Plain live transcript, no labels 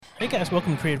Hey guys,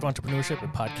 welcome to Creative Entrepreneurship, a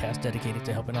podcast dedicated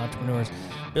to helping entrepreneurs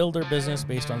build their business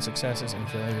based on successes and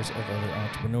failures of other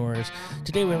entrepreneurs.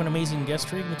 Today we have an amazing guest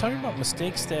for you. We're talking about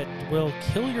mistakes that will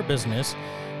kill your business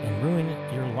and ruin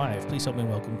your life. Please help me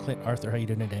welcome Clint Arthur. How are you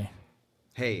doing today?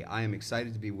 Hey, I am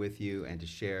excited to be with you and to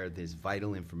share this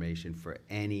vital information for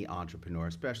any entrepreneur,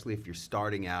 especially if you're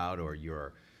starting out or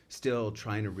you're still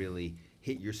trying to really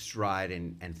hit your stride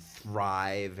and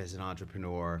thrive as an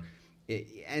entrepreneur.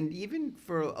 And even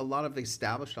for a lot of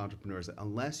established entrepreneurs,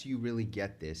 unless you really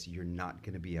get this, you're not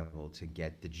going to be able to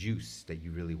get the juice that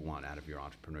you really want out of your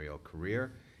entrepreneurial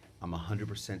career. I'm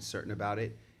 100% certain about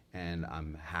it, and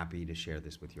I'm happy to share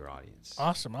this with your audience.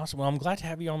 Awesome. Well, I'm glad to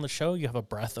have you on the show. You have a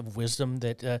breadth of wisdom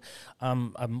that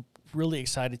I'm really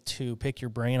excited to pick your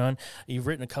brain on. You've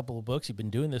written a couple of books. You've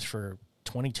been doing this for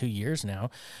 22 years now.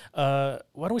 Why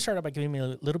don't we start out by giving me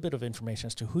a little bit of information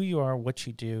as to who you are, what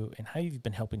you do, and how you've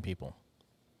been helping people?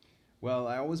 Well,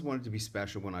 I always wanted to be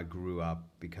special when I grew up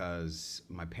because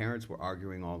my parents were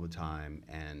arguing all the time,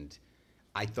 and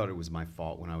I thought it was my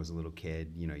fault when I was a little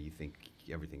kid. You know, you think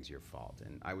everything's your fault,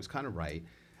 and I was kind of right.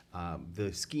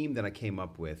 The scheme that I came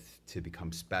up with to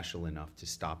become special enough to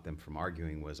stop them from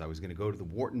arguing was I was going to go to the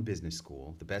Wharton Business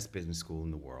School, the best business school in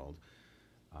the world.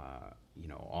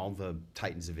 All the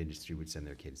titans of industry would send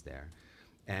their kids there,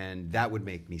 and that would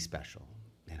make me special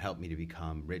and help me to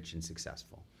become rich and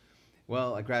successful.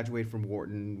 Well, I graduated from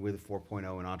Wharton with a 4.0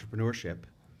 in entrepreneurship,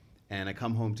 and I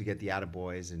come home to get the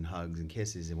attaboys and hugs and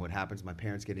kisses, and what happens, my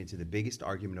parents get into the biggest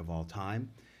argument of all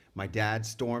time. My dad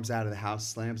storms out of the house,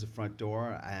 slams the front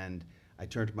door, and I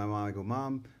turn to my mom, I go,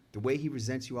 "Mom, the way he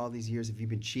resents you all these years, have you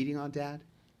been cheating on Dad?"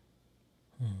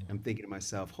 I'm thinking to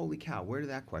myself, holy cow, where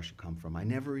did that question come from? I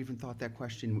never even thought that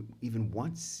question even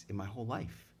once in my whole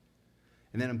life.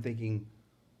 And then I'm thinking,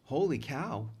 holy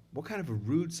cow, what kind of a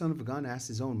rude son of a gun asked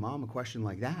his own mom a question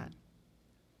like that?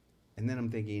 And then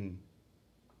I'm thinking,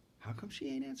 how come she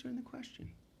ain't answering the question?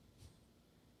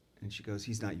 And she goes,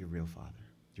 he's not your real father.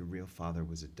 Your real father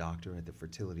was a doctor at the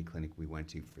fertility clinic we went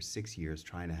to for 6 years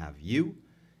trying to have you,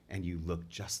 and you look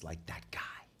just like that guy.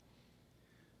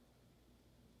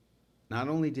 Not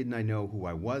only didn't I know who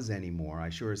I was anymore, I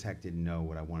sure as heck didn't know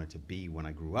what I wanted to be when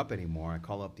I grew up anymore. I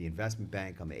call up the investment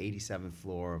bank on the 87th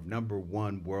floor of number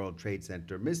 1 World Trade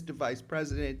Center. Mr. Vice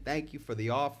President, thank you for the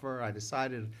offer. I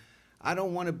decided I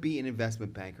don't want to be an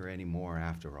investment banker anymore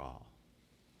after all.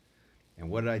 And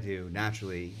what did I do?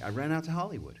 Naturally, I ran out to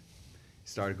Hollywood.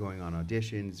 Started going on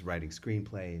auditions, writing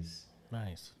screenplays.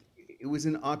 Nice. It was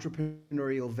an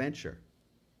entrepreneurial venture.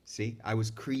 See, I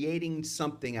was creating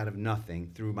something out of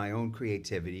nothing through my own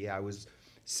creativity. I was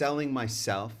selling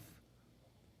myself.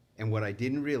 And what I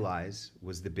didn't realize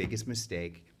was the biggest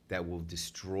mistake that will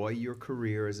destroy your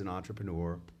career as an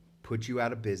entrepreneur, put you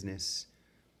out of business,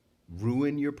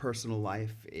 ruin your personal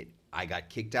life. I got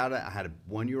kicked out. I had a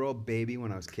 1-year-old baby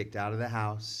when I was kicked out of the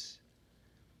house.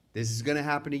 This is going to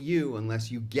happen to you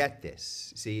unless you get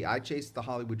this. See, I chased the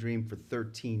Hollywood dream for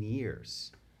 13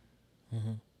 years.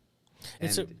 Mm-hmm.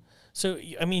 So,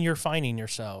 I mean, you're finding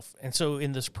yourself. And so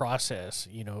in this process,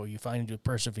 you find your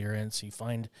perseverance, you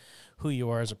find who you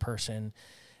are as a person.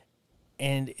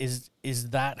 And is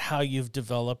that how you've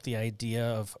developed the idea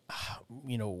of,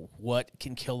 what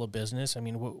can kill a business? I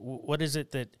mean, what is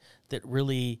it that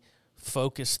really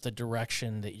focused the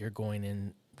direction that you're going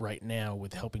in right now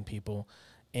with helping people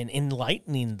and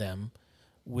enlightening them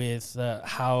with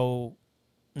what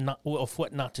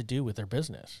not to do with their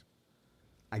business?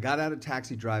 I got out of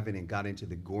taxi driving and got into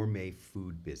the gourmet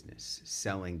food business,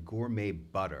 selling gourmet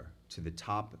butter to the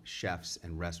top chefs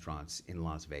and restaurants in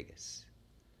Las Vegas.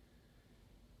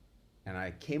 And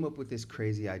I came up with this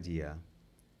crazy idea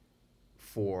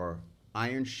for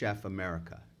Iron Chef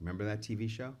America. Remember that TV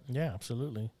show? Yeah,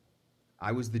 absolutely.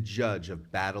 I was the judge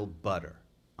of Battle Butter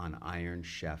on Iron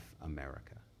Chef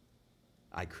America.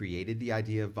 I created the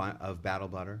idea of Battle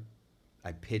Butter.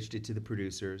 I pitched it to the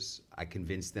producers. I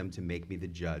convinced them to make me the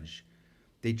judge.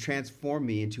 They transformed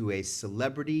me into a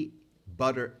celebrity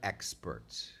butter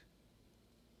expert.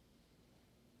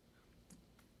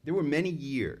 There were many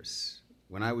years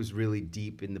when I was really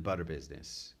deep in the butter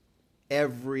business.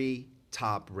 Every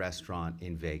top restaurant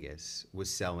in Vegas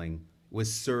was serving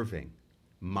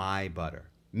my butter.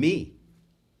 Me,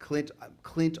 Clint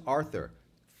Arthur,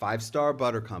 5-star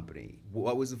butter company.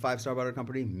 What was the 5-star butter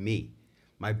company? Me.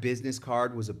 My business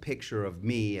card was a picture of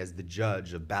me as the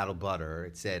judge of Battle Butter.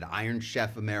 It said, Iron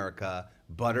Chef America,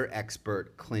 butter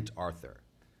expert Clint Arthur.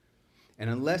 And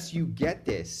unless you get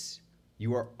this,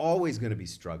 you are always going to be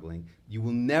struggling. You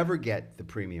will never get the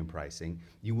premium pricing.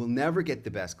 You will never get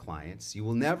the best clients. You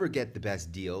will never get the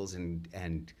best deals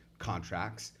and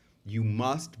contracts You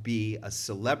must be a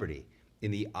celebrity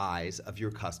in the eyes of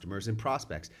your customers and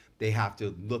prospects. They have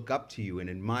to look up to you and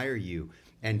admire you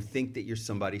and think that you're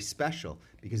somebody special.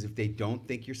 Because if they don't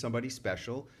think you're somebody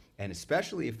special, and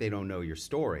especially if they don't know your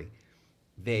story,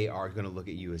 they are going to look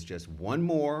at you as just one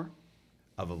more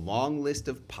of a long list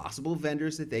of possible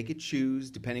vendors that they could choose,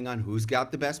 depending on who's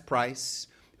got the best price,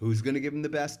 who's going to give them the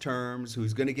best terms,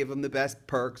 who's going to give them the best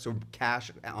perks or cash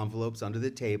envelopes under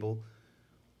the table.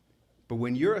 But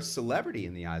when you're a celebrity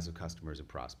in the eyes of customers and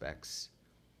prospects,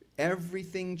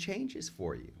 everything changes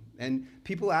for you. And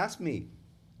people ask me,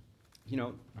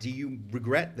 do you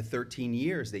regret the 13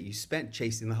 years that you spent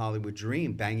chasing the Hollywood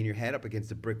dream, banging your head up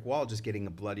against a brick wall, just getting a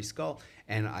bloody skull?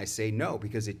 And I say no,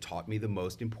 because it taught me the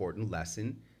most important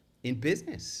lesson in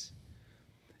business.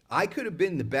 I could have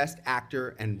been the best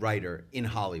actor and writer in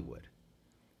Hollywood,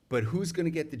 but who's going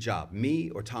to get the job,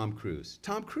 me or Tom Cruise?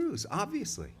 Tom Cruise,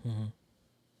 obviously. Mm-hmm.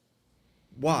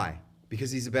 Why?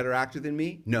 Because he's a better actor than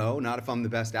me? No, not if I'm the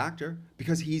best actor,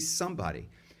 because he's somebody.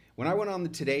 When I went on the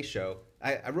Today Show,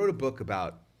 I wrote a book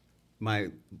about my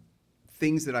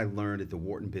things that I learned at the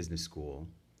Wharton Business School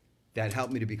that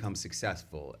helped me to become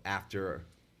successful after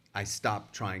I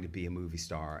stopped trying to be a movie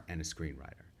star and a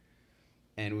screenwriter.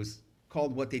 And it was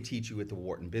called What They Teach You at the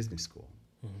Wharton Business School.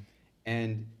 Mm-hmm.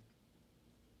 And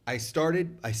I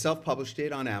self-published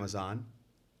it on Amazon.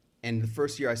 And the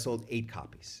first year I sold 8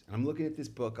 copies. And I'm looking at this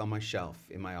book on my shelf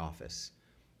in my office,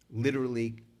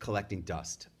 literally collecting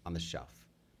dust on the shelf.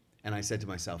 And I said to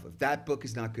myself, if that book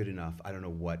is not good enough, I don't know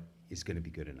what is going to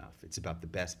be good enough. It's about the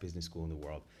best business school in the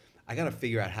world. I got to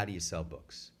figure out, how do you sell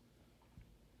books?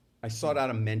 I sought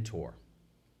out a mentor.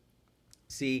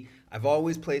 See, I've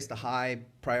always placed a high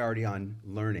priority on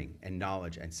learning and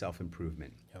knowledge and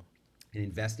self-improvement. Yep. And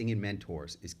investing in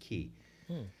mentors is key.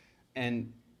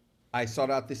 And I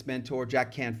sought out this mentor,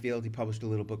 Jack Canfield. He published a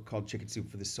little book called Chicken Soup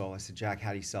for the Soul. I said, Jack,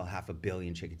 how do you sell 500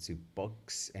 million Chicken Soup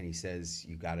books? And he says,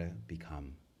 you got to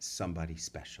become somebody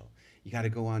special. You got to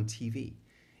go on TV.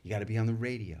 You got to be on the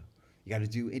radio. You got to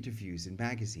do interviews in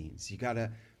magazines. You got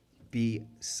to be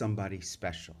somebody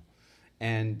special.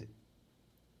 And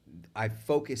I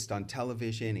focused on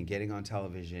television and getting on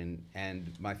television.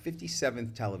 And my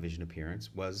 57th television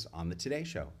appearance was on the Today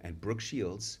Show. And Brooke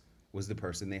Shields was the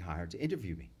person they hired to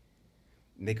interview me.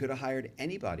 And they could have hired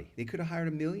anybody. They could have hired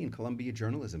 1 million Columbia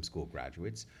Journalism School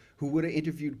graduates who would have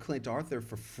interviewed Clint Arthur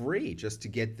for free just to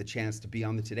get the chance to be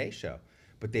on the Today Show.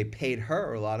 But they paid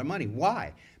her a lot of money.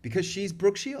 Why? Because she's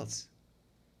Brooke Shields.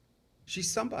 She's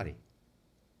somebody.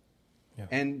 Yeah.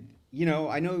 And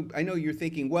I know you're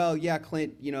thinking, well, yeah,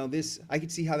 Clint, I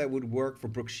could see how that would work for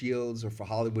Brooke Shields or for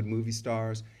Hollywood movie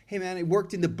stars. Hey man, it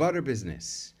worked in the butter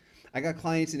business. I got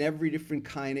clients in every different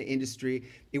kind of industry.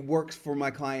 It works for my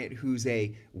client who's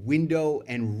a window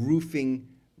and roofing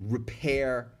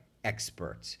repair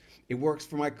expert. It works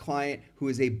for my client who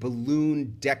is a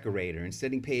balloon decorator.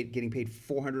 Instead of getting paid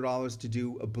 $400 to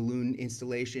do a balloon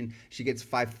installation, she gets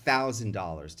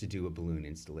 $5,000 to do a balloon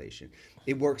installation.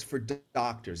 It works for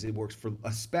doctors. It works for,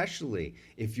 especially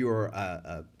if you're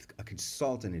a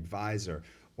consultant, advisor,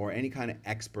 or any kind of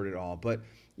expert at all. But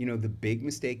the big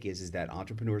mistake is that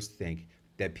entrepreneurs think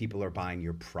that people are buying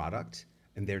your product,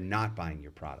 and they're not buying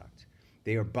your product.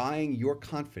 They are buying your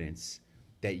confidence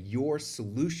that your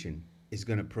solution is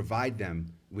going to provide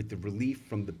them with the relief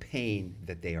from the pain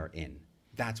that they are in.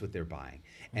 That's what they're buying.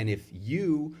 And if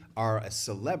you are a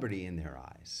celebrity in their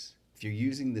eyes, if you're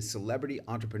using the celebrity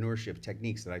entrepreneurship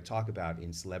techniques that I talk about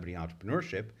in Celebrity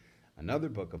Entrepreneurship, another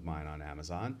book of mine on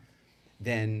Amazon,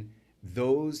 then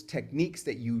those techniques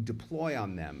that you deploy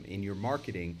on them in your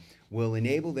marketing will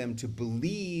enable them to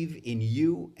believe in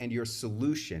you and your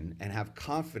solution and have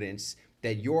confidence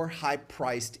that your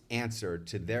high-priced answer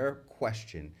to their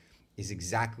question is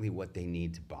exactly what they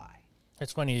need to buy.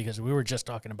 It's funny because we were just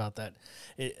talking about that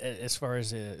as far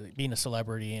as being a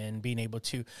celebrity and being able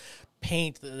to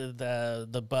paint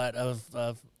the butt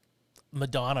of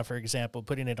Madonna, for example,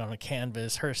 putting it on a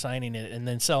canvas, her signing it and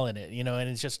then selling it, and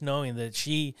it's just knowing that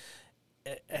she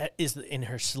is in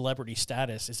her celebrity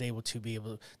status is able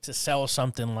to sell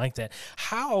something like that.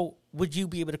 How would you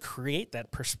be able to create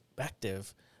that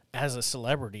perspective as a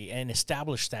celebrity and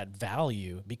establish that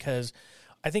value? Because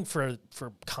I think for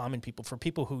common people, for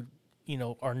people who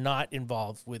are not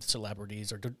involved with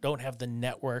celebrities or don't have the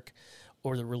network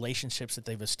or the relationships that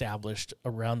they've established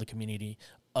around the community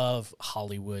of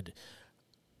Hollywood,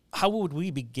 how would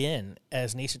we begin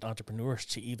as nascent entrepreneurs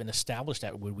to even establish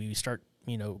that? Would we start,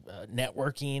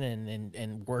 networking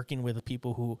and working with the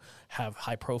people who have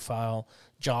high profile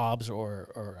jobs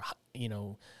or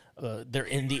they're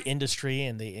in the industry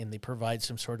and they provide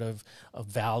some sort of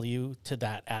value to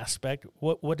that aspect.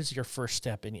 What is your first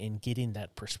step in getting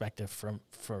that perspective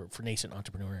for nascent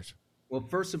entrepreneurs? Well,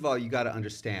 first of all, you got to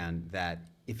understand that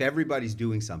if everybody's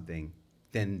doing something,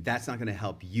 then that's not going to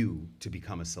help you to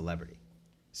become a celebrity.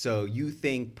 So you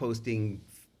think posting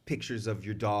pictures of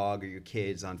your dog or your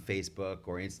kids on Facebook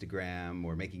or Instagram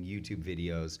or making YouTube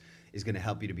videos is going to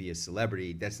help you to be a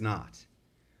celebrity. That's not.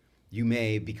 You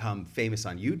may become famous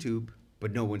on YouTube,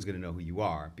 but no one's going to know who you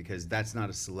are because that's not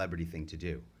a celebrity thing to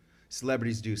do.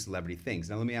 Celebrities do celebrity things.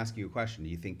 Now, let me ask you a question. Do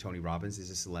you think Tony Robbins is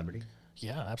a celebrity?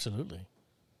 Yeah, absolutely.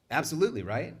 Absolutely,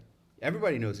 right?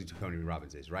 Everybody knows who Tony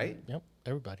Robbins is, right? Yep,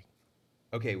 everybody.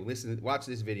 Okay, well, listen, watch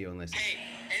this video and listen. Hey,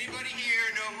 anybody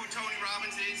here know who Tony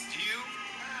Robbins is? Do you?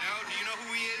 No? Do you know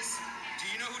who he is? Do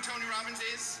you know who Tony Robbins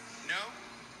is? No?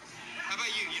 How about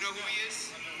you? You know who he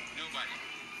is? Nobody.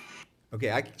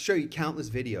 Okay, I can show you countless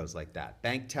videos like that.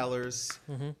 Bank tellers,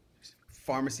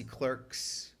 pharmacy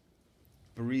clerks,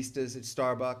 baristas at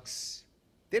Starbucks.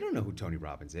 They don't know who Tony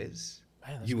Robbins is.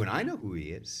 Man, you and I know who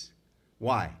he is.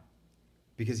 Why?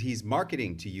 Because he's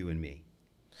marketing to you and me.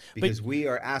 Because we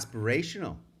are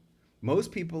aspirational.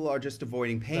 Most people are just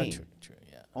avoiding pain. True,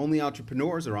 yeah. Only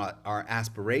entrepreneurs are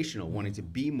aspirational, wanting to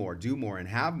be more, do more, and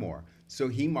have more. So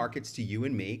he markets to you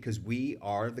and me because we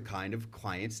are the kind of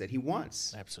clients that he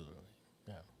wants. Absolutely.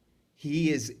 Yeah.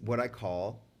 He is what I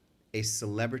call a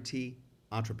celebrity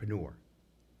entrepreneur.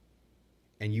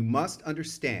 And you must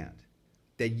understand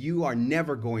that you are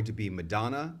never going to be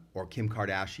Madonna or Kim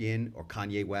Kardashian or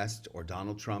Kanye West or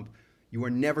Donald Trump. You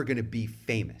are never going to be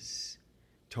famous.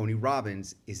 Tony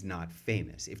Robbins is not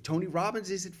famous. If Tony Robbins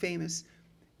isn't famous,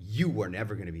 you are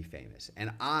never going to be famous.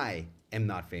 And I am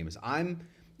not famous.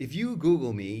 If you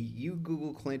Google me, you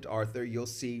Google Clint Arthur, you'll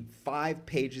see 5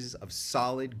 pages of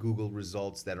solid Google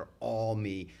results that are all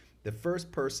me. The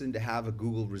first person to have a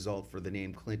Google result for the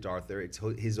name Clint Arthur, it's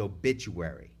his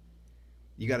obituary.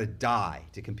 You got to die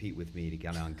to compete with me to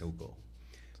get on Google.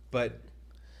 But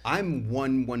I'm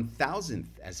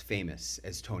 1/1000th as famous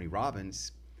as Tony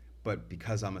Robbins, but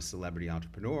because I'm a celebrity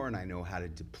entrepreneur and I know how to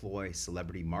deploy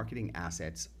celebrity marketing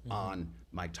assets on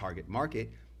my target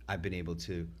market, I've been able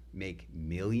to make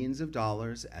millions of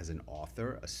dollars as an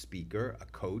author, a speaker, a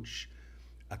coach,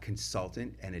 a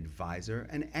consultant, an advisor,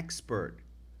 an expert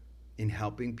in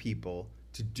helping people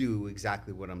to do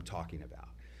exactly what I'm talking about.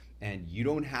 And you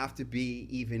don't have to be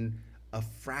even a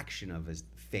fraction of as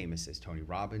famous as Tony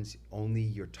Robbins. Only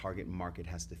your target market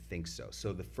has to think so.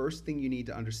 So the first thing you need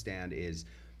to understand is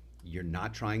you're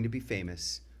not trying to be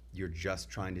famous. You're just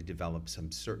trying to develop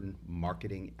some certain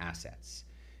marketing assets.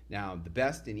 Now, the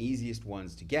best and easiest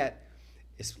ones to get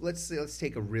is, let's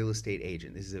take a real estate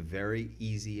agent. This is a very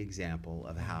easy example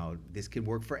of how this can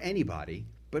work for anybody,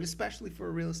 but especially for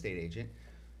a real estate agent.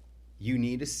 You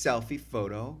need a selfie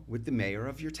photo with the mayor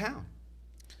of your town.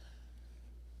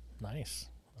 Nice.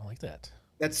 I like that.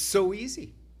 That's so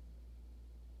easy.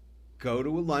 Go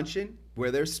to a luncheon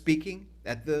where they're speaking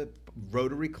at the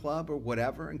Rotary Club or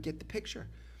whatever and get the picture.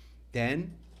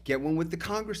 Then get one with the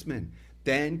congressman.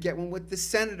 Then get one with the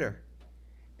senator.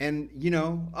 And,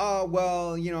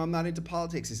 I'm not into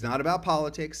politics. It's not about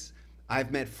politics.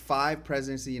 I've met 5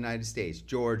 presidents of the United States: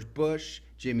 George Bush,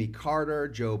 Jimmy Carter,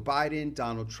 Joe Biden,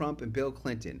 Donald Trump, and Bill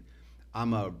Clinton.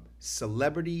 I'm a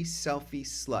celebrity selfie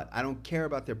slut. I don't care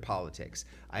about their politics.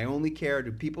 I only care,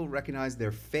 do people recognize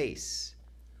their face?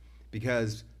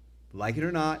 Because, like it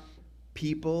or not,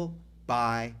 people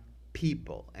buy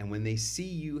people. And when they see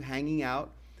you hanging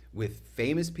out with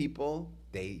famous people,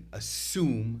 they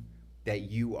assume that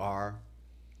you are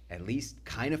at least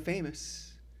kind of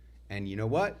famous. And you know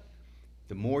what?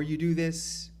 The more you do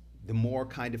this, the more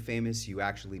kind of famous you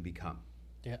actually become.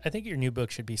 Yeah, I think your new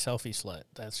book should be Selfie Slut.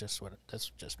 That's just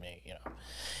me,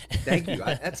 Thank you.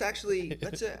 That's actually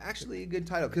a good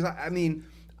title, because I have made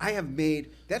I'm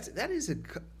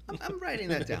writing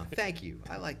that down. Thank you.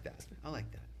 I like that.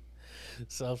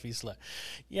 Selfie Slut.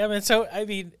 Yeah, man. So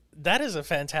that is a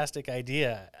fantastic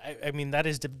idea. That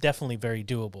is definitely very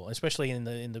doable, especially in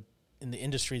the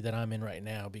industry that I'm in right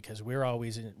now, because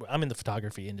I'm in the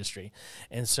photography industry,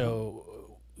 and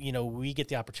so we get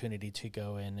the opportunity to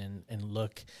go in and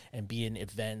look and be in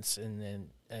events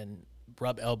and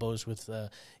rub elbows with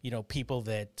people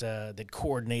that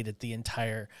coordinated the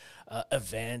entire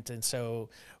event, and so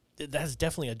that's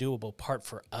definitely a doable part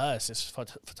for us as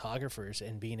photographers,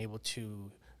 and being able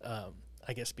to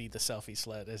be the selfie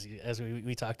slut as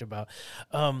we talked about.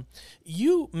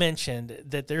 You mentioned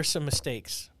that there's some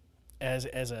mistakes as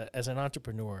an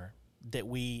entrepreneur that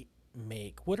we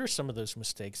make? What are some of those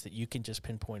mistakes that you can just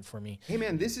pinpoint for me? Hey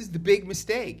man, this is the big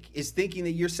mistake, is thinking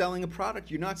that you're selling a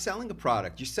product. You're not selling a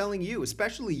product. You're selling you,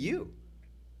 especially you.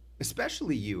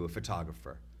 Especially you, a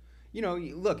photographer. You know,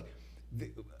 look,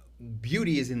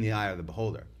 beauty is in the eye of the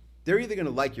beholder. They're either going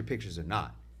to like your pictures or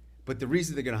not. But the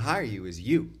reason they're going to hire you is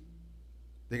you.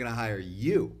 They're going to hire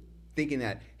you thinking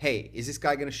that, hey, is this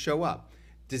guy going to show up?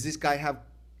 Does this guy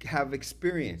have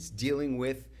experience dealing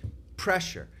with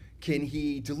pressure? Can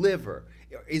he deliver?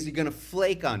 Is he going to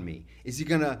flake on me? Is he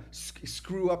going to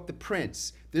screw up the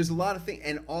prints? There's a lot of things,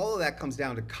 and all of that comes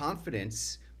down to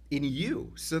confidence in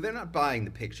you. So they're not buying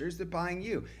the pictures, they're buying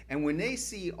you. And when they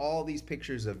see all these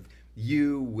pictures of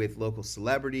you with local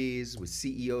celebrities, with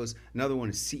CEOs, another one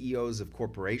is CEOs of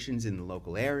corporations in the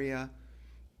local area,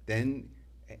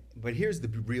 but here's the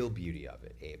real beauty of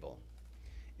it, Abel,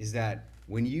 is that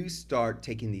when you start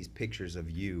taking these pictures of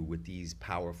you with these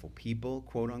powerful people,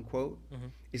 quote unquote,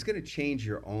 it's going to change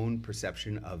your own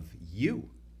perception of you.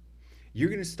 You're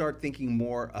going to start thinking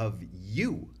more of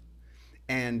you.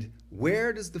 And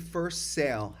where does the first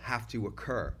sale have to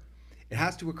occur? It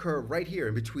has to occur right here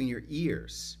in between your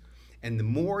ears. And the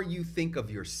more you think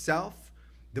of yourself,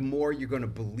 the more you're going to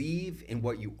believe in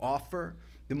what you offer,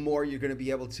 the more you're going to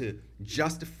be able to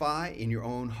justify in your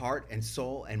own heart and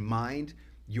soul and mind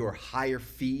your higher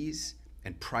fees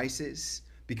and prices,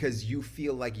 because you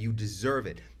feel like you deserve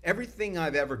it. Everything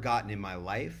I've ever gotten in my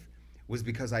life was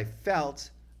because I felt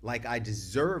like I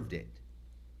deserved it.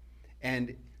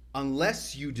 And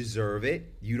unless you deserve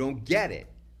it, you don't get it.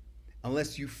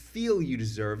 Unless you feel you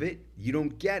deserve it, you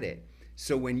don't get it.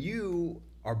 So when you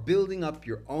are building up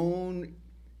your own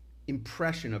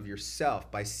impression of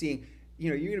yourself by seeing,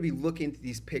 you're going to be looking into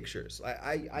these pictures.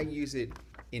 I use it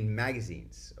in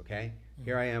magazines, okay?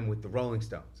 Here I am with the Rolling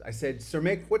Stones. I said, Sir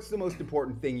Mick, what's the most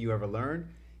important thing you ever learned?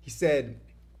 He said,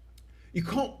 you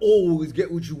can't always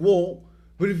get what you want,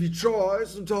 but if you try,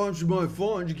 sometimes you might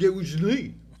find you get what you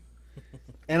need.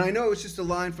 And I know it's just a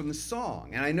line from the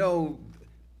song. And I know,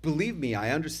 believe me,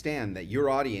 I understand that your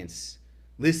audience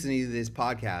listening to this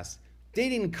podcast, they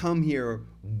didn't come here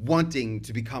wanting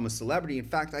to become a celebrity. In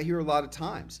fact, I hear a lot of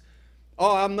times,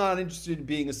 oh, I'm not interested in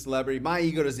being a celebrity. My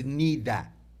ego doesn't need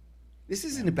that. This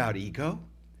isn't about ego.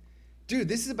 Dude,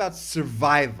 this is about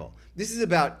survival. This is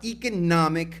about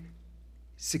economic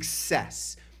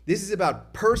success. This is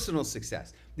about personal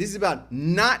success. This is about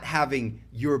not having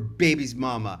your baby's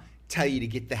mama tell you to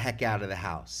get the heck out of the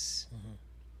house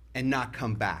and not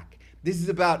come back. This is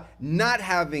about not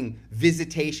having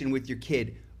visitation with your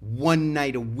kid one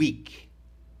night a week,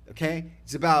 okay?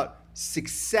 It's about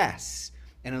success.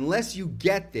 And unless you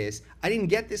get this, I didn't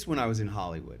get this when I was in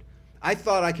Hollywood. I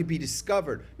thought I could be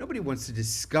discovered. Nobody wants to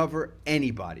discover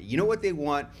anybody. You know what they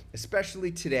want,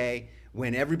 especially today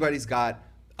when everybody's got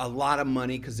a lot of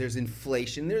money because there's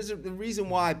inflation. The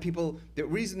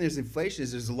reason there's inflation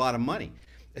is there's a lot of money.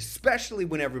 Especially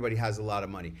when everybody has a lot of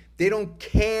money. They don't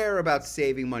care about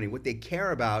saving money. What they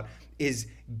care about is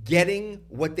getting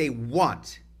what they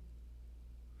want.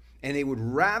 And they would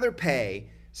rather pay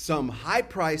some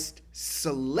high-priced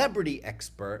celebrity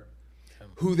expert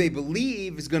who they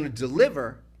believe is going to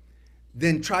deliver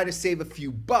than try to save a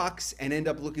few bucks and end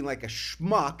up looking like a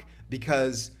schmuck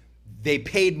because they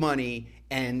paid money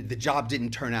and the job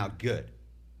didn't turn out good.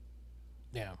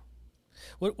 Yeah.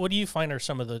 What do you find are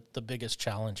some of the biggest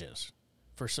challenges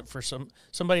for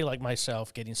somebody like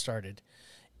myself getting started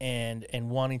and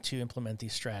wanting to implement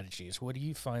these strategies? What do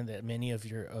you find that many of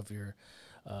the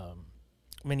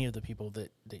people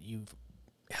that you've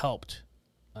helped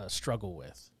struggle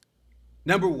with?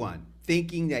 Number one,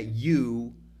 thinking that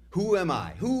who am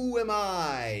I? Who am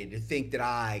I to think that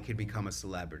I could become a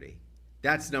celebrity?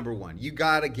 That's number one. You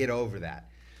got to get over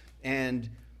that. And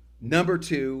number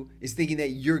two is thinking that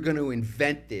you're going to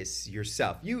invent this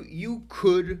yourself. You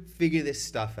could figure this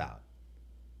stuff out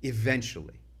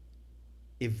eventually.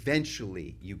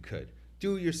 Eventually you could.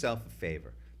 Do yourself a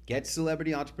favor. Get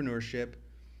Celebrity Entrepreneurship.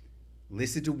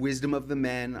 Listen to Wisdom of the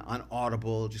Men on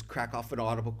Audible. Just crack off an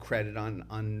Audible credit on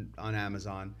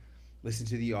Amazon. Listen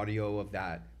to the audio of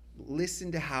that. Listen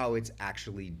to how it's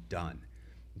actually done.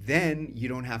 Then you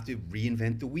don't have to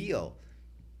reinvent the wheel.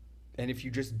 And if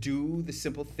you just do the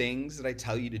simple things that I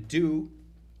tell you to do,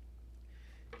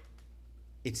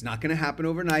 it's not going to happen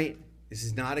overnight. This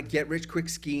is not a get-rich-quick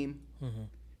scheme. Mm-hmm.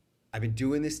 I've been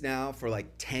doing this now for like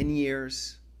 10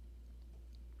 years.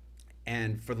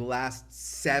 And for the last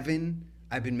 7,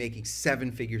 I've been making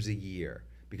 7 figures a year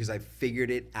because I figured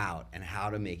it out and how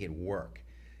to make it work.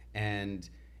 And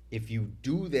if you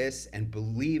do this and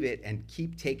believe it and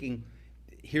keep taking,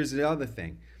 here's the other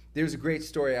thing. There's a great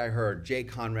story I heard, J.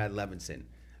 Conrad Levinson.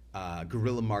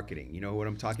 guerrilla marketing. You know what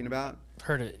I'm talking about?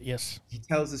 Heard it, yes. He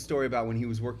tells the story about when he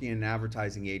was working in an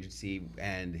advertising agency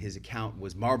and his account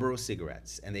was Marlboro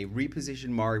cigarettes, and they repositioned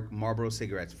Marlboro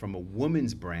cigarettes from a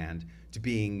woman's brand to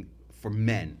being for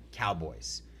men,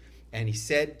 cowboys. And he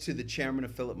said to the chairman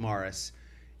of Philip Morris,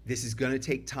 this is going to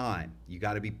take time. You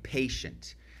got to be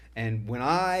patient. And when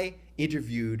I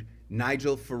interviewed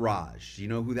Nigel Farage, you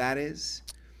know who that is?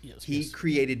 Yes, He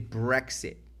created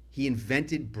Brexit. He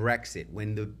invented Brexit.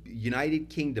 When the United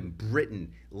Kingdom,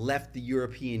 Britain, left the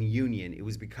European Union, it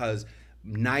was because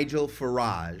Nigel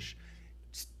Farage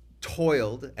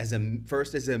toiled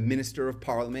first as a minister of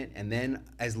parliament and then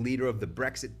as leader of the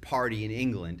Brexit party in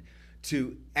England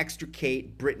to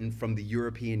extricate Britain from the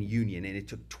European Union. And it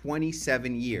took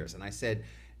 27 years. And I said,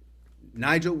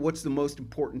 Nigel, what's the most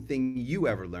important thing you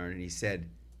ever learned? And he said,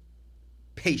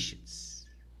 patience.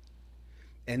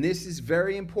 And this is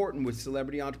very important with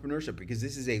celebrity entrepreneurship because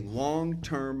this is a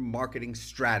long-term marketing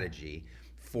strategy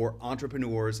for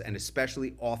entrepreneurs and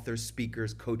especially authors,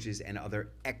 speakers, coaches, and other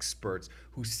experts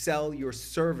who sell your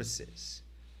services.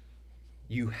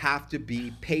 You have to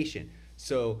be patient.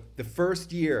 So the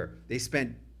first year, they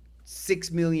spent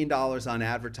 $6 million on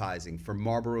advertising for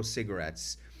Marlboro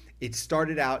cigarettes. It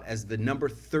started out as the number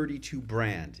 32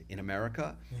 brand in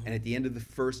America. Mm-hmm. And at the end of the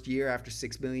first year, after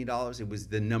 $6 million, it was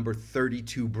the number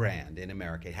 32 brand in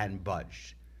America. It hadn't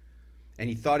budged. And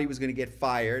he thought he was going to get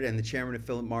fired. And the chairman of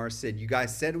Philip Morris said, you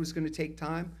guys said it was going to take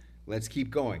time? Let's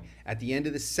keep going. At the end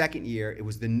of the second year, it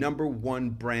was the number one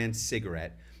brand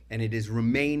cigarette. And it has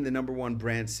remained the number one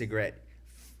brand cigarette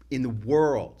in the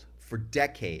world for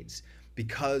decades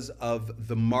because of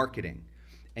the marketing.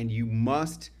 And you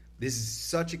must... This is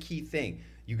such a key thing.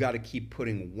 You got to keep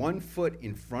putting one foot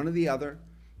in front of the other.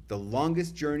 The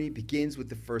longest journey begins with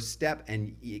the first step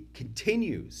and it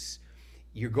continues.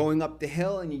 You're going up the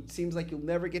hill and it seems like you'll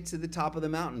never get to the top of the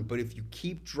mountain. But if you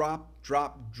keep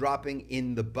dropping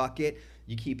in the bucket,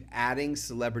 you keep adding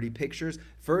celebrity pictures.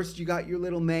 First, you got your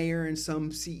little mayor and some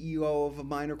CEO of a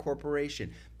minor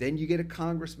corporation. Then you get a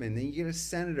congressman. Then you get a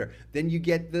senator. Then you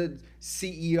get the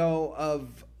CEO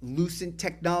of Lucent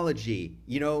Technology,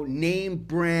 name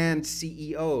brand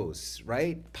CEOs,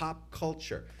 right? Pop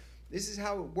culture. This is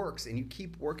how it works. And you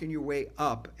keep working your way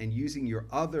up and using your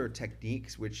other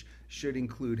techniques, which should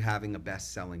include having a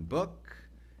best-selling book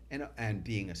and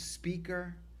being a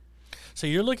speaker. So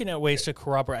you're looking at ways to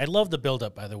corroborate. I love the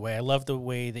buildup, by the way. I love the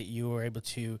way that you were able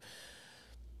to,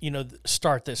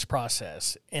 start this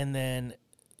process. And then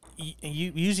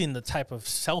you using the type of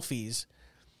selfies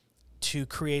to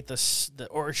create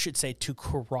to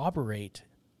corroborate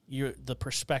the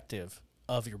perspective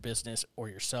of your business or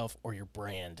yourself or your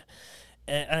brand.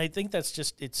 And I think that's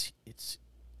just it's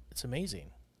amazing.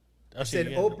 I said,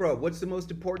 Oprah, what's the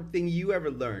most important thing you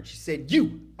ever learned? She said,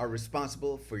 you are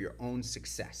responsible for your own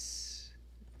success.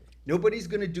 Nobody's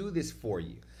going to do this for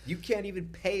you. You can't even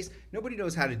pay. Nobody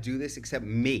knows how to do this except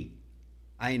me.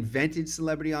 I invented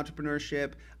celebrity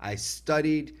entrepreneurship. I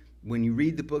studied. When you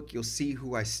read the book, you'll see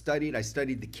who I studied. I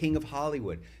studied the king of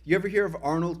Hollywood. You ever hear of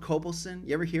Arnold Kopelson?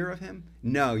 You ever hear of him?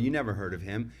 No, you never heard of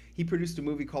him. He produced a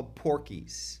movie called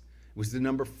Porky's. It was the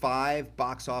number 5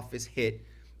 box office hit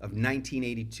of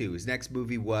 1982. His next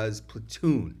movie was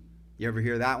Platoon. You ever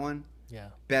hear that one? Yeah.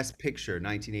 Best Picture,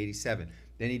 1987.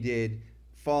 Then he did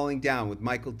Falling Down with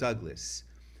Michael Douglas,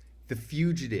 The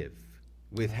Fugitive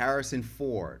with Harrison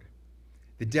Ford,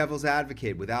 The Devil's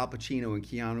Advocate with Al Pacino and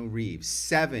Keanu Reeves,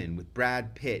 Seven with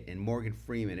Brad Pitt and Morgan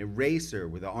Freeman, Eraser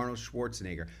with Arnold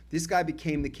Schwarzenegger. This guy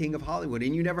became the king of Hollywood,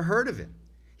 and you never heard of him.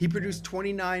 He produced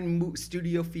 29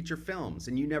 studio feature films,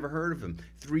 and you never heard of him.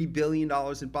 $3 billion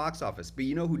in box office. But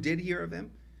you know who did hear of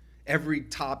him? Every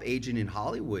top agent in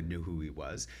Hollywood knew who he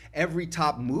was. Every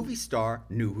top movie star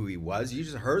knew who he was. You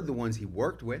just heard the ones he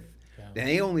worked with. Yeah. And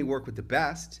they only work with the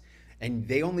best, and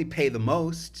they only pay the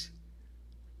most.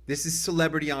 This is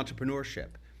celebrity entrepreneurship.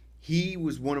 He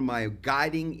was one of my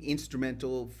guiding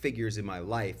instrumental figures in my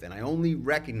life, and I only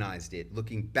recognized it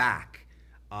looking back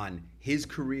on his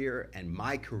career and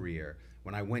my career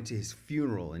when I went to his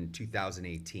funeral in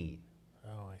 2018.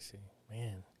 Oh, I see.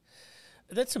 Man,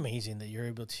 that's amazing that you're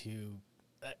able to,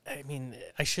 I mean,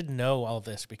 I should know all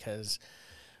this because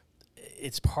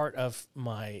it's part of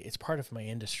my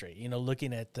industry,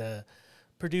 looking at the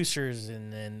producers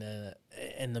and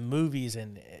the movies,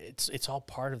 and it's all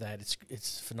part of that.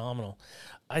 It's phenomenal.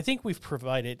 I think we've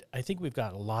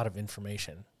got a lot of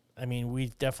information. I mean, we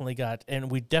definitely got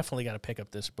to pick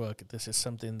up this book. This is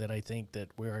something that I think that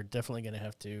we are definitely going to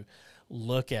have to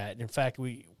look at. In fact,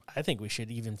 I think we should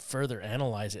even further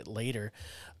analyze it later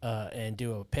and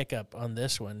do a pickup on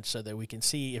this one so that we can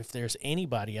see if there's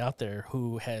anybody out there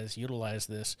who has utilized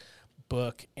this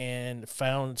book and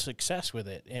found success with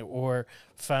it, or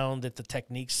found that the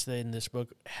techniques in this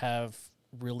book have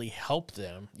really helped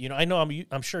them. You know, I know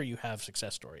I'm sure you have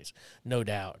success stories, no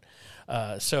doubt.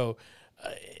 So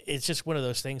it's just one of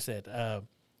those things that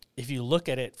if you look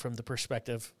at it from the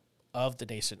perspective of the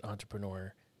nascent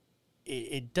entrepreneur,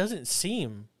 it doesn't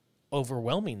seem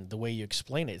overwhelming the way you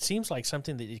explain it. It seems like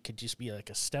something that it could just be like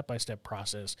a step-by-step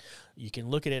process. You can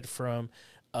look at it from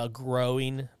a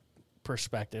growing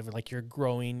perspective, like you're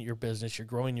growing your business, you're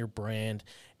growing your brand,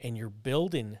 and you're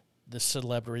building the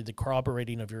celebrity, the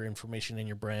corroborating of your information and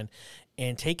your brand,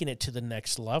 and taking it to the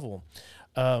next level.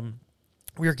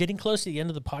 We're getting close to the end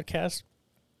of the podcast.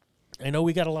 I know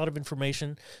we got a lot of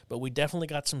information, but we definitely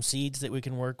got some seeds that we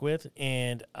can work with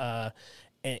and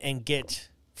get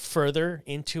further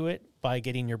into it by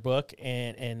getting your book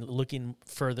and looking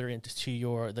further into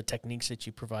the techniques that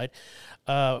you provide.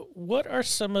 What are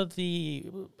some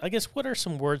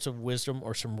words of wisdom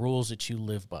or some rules that you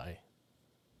live by?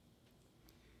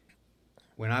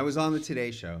 When I was on the Today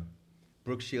Show,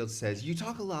 Brooke Shields says, you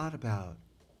talk a lot about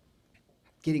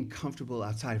getting comfortable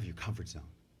outside of your comfort zone.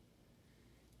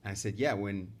 And I said, yeah,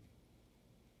 when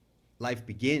life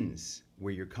begins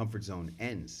where your comfort zone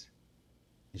ends.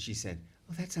 And she said,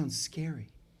 oh, that sounds scary.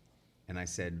 And I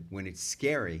said, when it's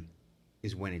scary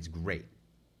is when it's great.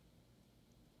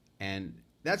 And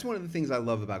that's one of the things I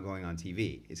love about going on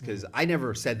TV, is because I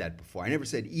never said that before. I never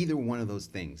said either one of those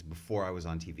things before I was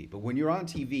on TV. But when you're on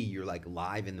TV, you're like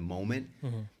live in the moment,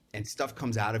 and stuff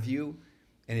comes out of you.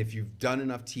 And if you've done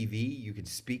enough TV, you can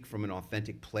speak from an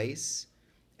authentic place,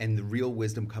 and the real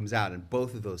wisdom comes out. And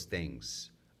both of those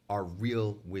things are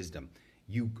real wisdom.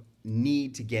 You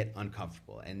need to get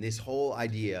uncomfortable. And this whole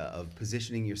idea of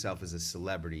positioning yourself as a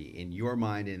celebrity in your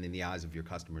mind and in the eyes of your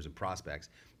customers and prospects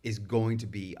is going to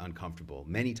be uncomfortable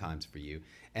many times for you.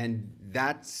 And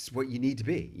that's what you need to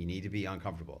be. You need to be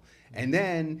uncomfortable. And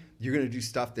then you're going to do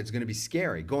stuff that's going to be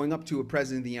scary. Going up to a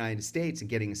president of the United States and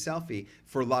getting a selfie,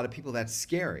 for a lot of people, that's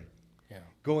scary. Yeah.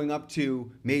 Going up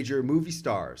to major movie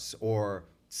stars or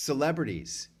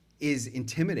celebrities is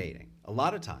intimidating a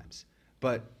lot of times.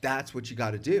 But that's what you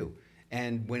got to do.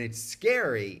 And when it's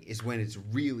scary is when it's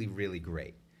really, really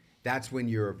great. That's when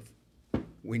you're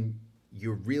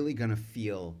really going to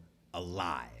feel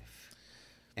alive.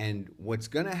 And what's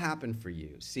going to happen for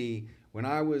you, see, when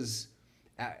I was,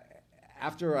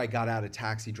 after I got out of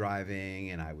taxi driving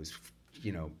and I was,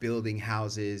 building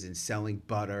houses and selling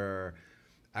butter,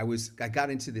 I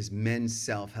got into this men's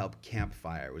self-help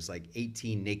campfire. It was like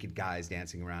 18 naked guys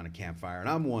dancing around a campfire, and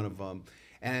I'm one of them.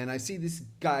 And I see this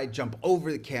guy jump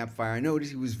over the campfire. I noticed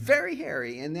he was very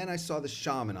hairy. And then I saw the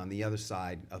shaman on the other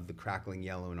side of the crackling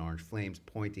yellow and orange flames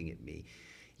pointing at me.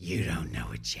 You don't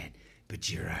know it yet,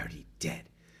 but you're already dead.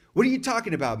 What are you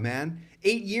talking about, man?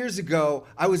 8 years ago,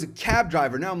 I was a cab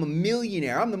driver. Now I'm a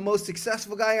millionaire. I'm the most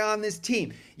successful guy on this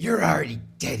team. You're already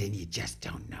dead and you just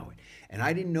don't know it. And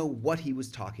I didn't know what he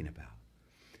was talking about.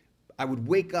 I would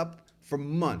wake up for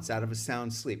months out of a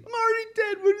sound sleep. I'm already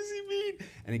dead. What does he mean?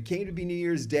 And it came to be New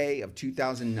Year's Day of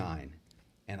 2009.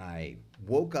 And I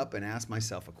woke up and asked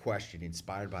myself a question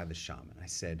inspired by the shaman. I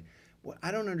said, well,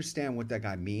 I don't understand what that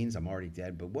guy means. I'm already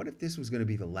dead. But what if this was going to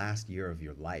be the last year of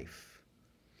your life?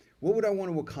 What would I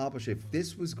want to accomplish if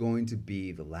this was going to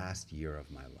be the last year of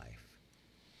my life?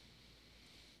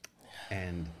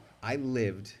 And I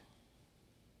lived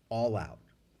all out.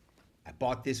 I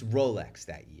bought this Rolex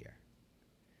that year.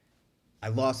 I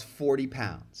lost 40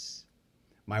 pounds.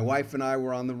 My wife and I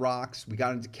were on the rocks. We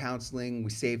got into counseling. We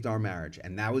saved our marriage.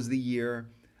 And that was the year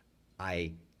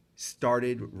I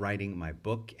started writing my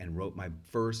book and wrote my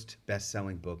first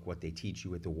best-selling book, What They Teach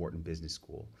You at the Wharton Business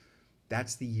School.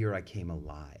 That's the year I came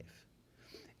alive.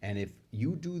 And if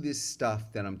you do this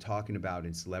stuff that I'm talking about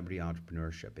in celebrity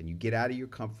entrepreneurship, and you get out of your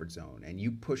comfort zone and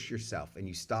you push yourself and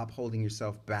you stop holding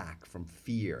yourself back from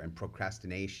fear and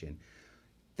procrastination,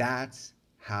 that's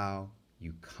how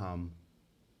you come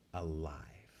alive.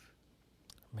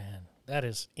 Man, that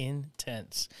is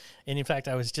intense. And in fact,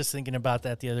 I was just thinking about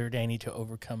that the other day. I need to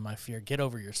overcome my fear. Get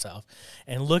over yourself.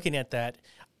 And looking at that,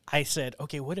 I said,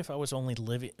 okay, what if I was only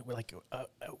living,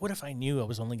 what if I knew I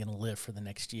was only going to live for the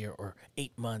next year or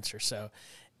 8 months or so?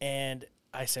 And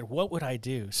I said, what would I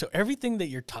do? So everything that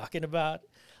you're talking about,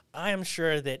 I am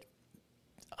sure that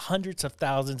hundreds of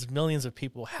thousands, millions of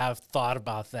people have thought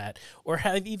about that, or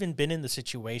have even been in the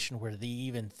situation where they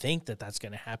even think that that's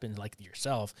going to happen, like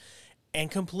yourself, and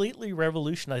completely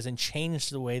revolutionize and change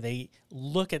the way they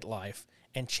look at life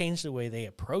and change the way they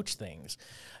approach things.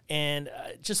 And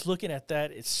just looking at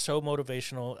that, it's so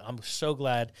motivational. I'm so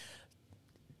glad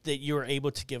that you were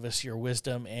able to give us your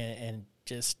wisdom and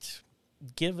just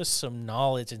give us some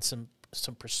knowledge and some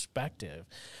perspective.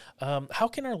 How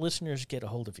can our listeners get a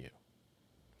hold of you?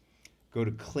 Go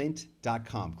to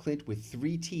Clint.com. Clint with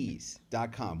 3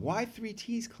 T's.com. Why 3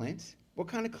 T's, Clint? What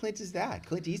kind of Clint is that?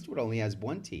 Clint Eastwood only has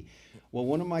 1 T. Well,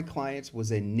 one of my clients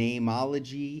was a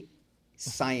namology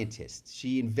scientist.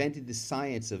 She invented the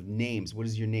science of names. What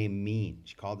does your name mean?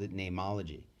 She called it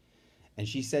namology. And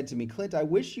she said to me, Clint, I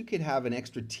wish you could have an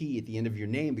extra T at the end of your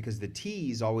name because the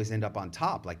T's always end up on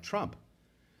top, like Trump.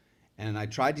 And I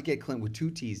tried to get Clint with 2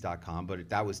 T's.com, but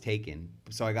that was taken.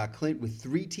 So I got Clint with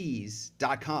 3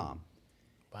 T's.com.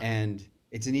 Wow. And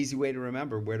it's an easy way to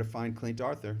remember where to find Clint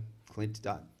Arthur. Clint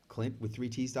with 3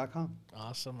 T's.com.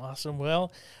 Awesome.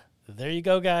 Well, there you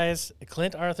go, guys.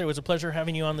 Clint Arthur, it was a pleasure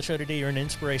having you on the show today. You're an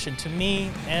inspiration to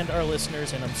me and our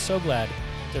listeners, and I'm so glad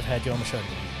to have had you on the show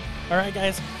today. All right,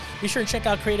 guys, be sure to check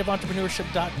out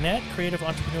creativeentrpreneurship.net,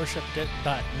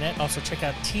 creativeentrpreneurship.net. Also, check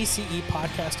out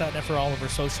tcepodcast.net for all of our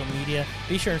social media.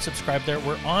 Be sure and subscribe there.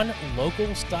 We're on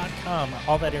locals.com.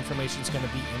 All that information is going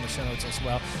to be in the show notes as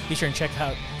well. Be sure and check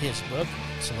out his book,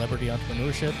 Celebrity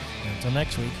Entrepreneurship. And until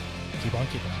next week, keep on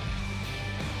keeping on.